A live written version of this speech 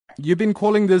You've been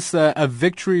calling this a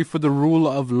victory for the rule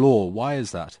of law. Why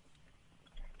is that?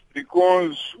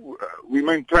 Because we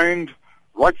maintained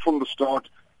right from the start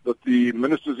that the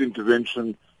minister's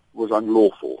intervention was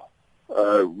unlawful.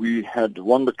 We had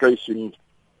won the case in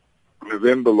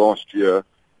November last year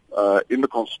in the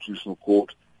Constitutional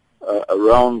Court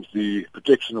around the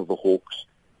protection of the hawks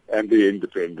and their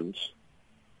independence.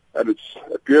 And it's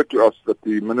appeared to us that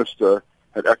the minister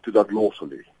had acted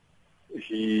unlawfully.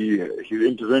 His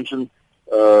intervention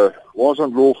was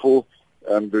unlawful,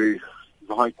 and the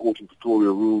High Court in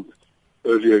Pretoria ruled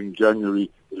earlier in January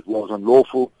that it was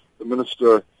unlawful. The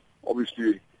minister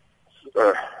obviously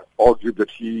argued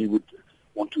that he would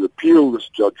want to appeal this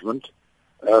judgment,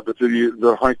 but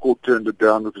the High Court turned it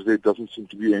down because there doesn't seem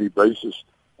to be any basis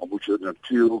on which an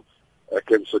appeal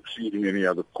can succeed in any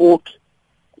other court.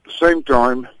 At the same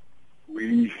time,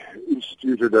 we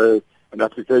instituted an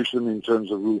application in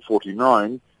terms of Rule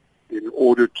 49 in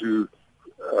order to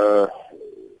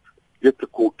get the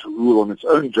court to rule on its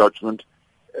own judgment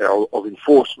of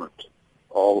enforcement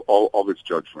of its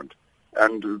judgment.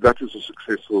 And that was a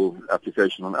successful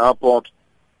application on our part,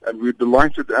 and we're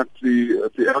delighted at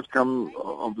the outcome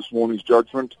of this morning's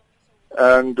judgment,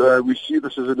 and we see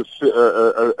this as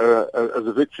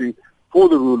a victory for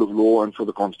the rule of law and for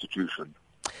the Constitution.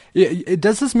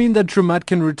 Does this mean that Dramat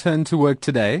can return to work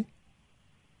today?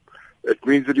 It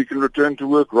means that he can return to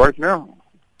work right now.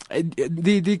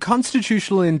 The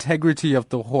constitutional integrity of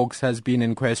the Hawks has been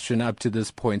in question up to this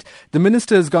point. The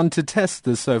minister has gone to test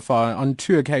this so far on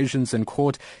 2 occasions in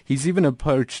court. He's even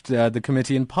approached the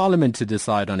committee in Parliament to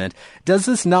decide on it. Does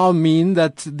this now mean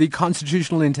that the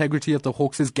constitutional integrity of the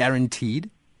Hawks is guaranteed?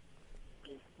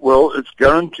 Well, it's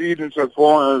guaranteed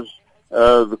insofar as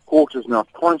the court has now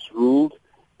twice ruled,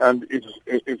 and if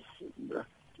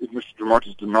Mr. Dramat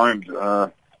is denied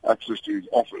access to his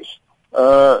office,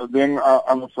 then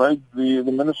I'm afraid the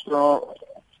Minister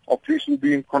of Police will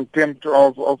be in contempt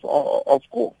of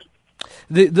court.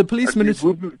 The Police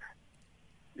Minister...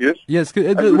 Yes? Yes. We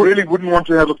really wouldn't want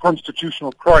to have a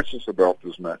constitutional crisis about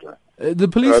this matter. The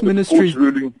Police Ministry...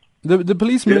 The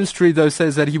Police Yes. Ministry, though,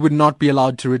 says that he would not be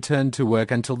allowed to return to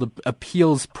work until the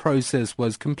appeals process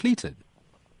was completed.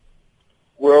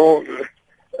 Well,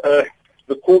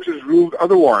 the court has ruled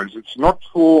otherwise. It's not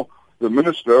for the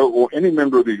minister or any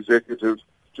member of the executive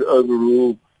to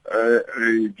overrule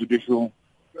a judicial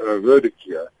verdict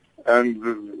here. And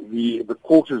the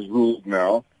court has ruled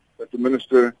now that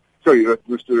Mr.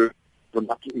 Dramat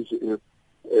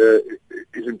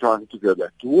is entitled to go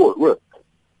back to work.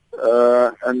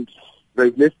 And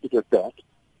they've left it at that.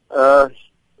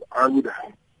 I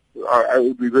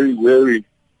would be very wary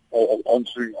of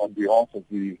answering on behalf of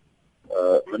the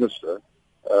minister.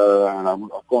 And I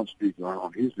can't speak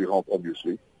on his behalf,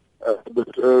 obviously, but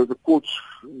the court's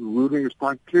ruling is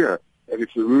quite clear. And if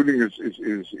the ruling is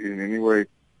in any way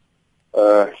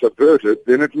subverted,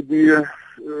 then it would be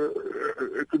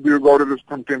it could be regarded as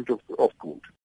contempt of court.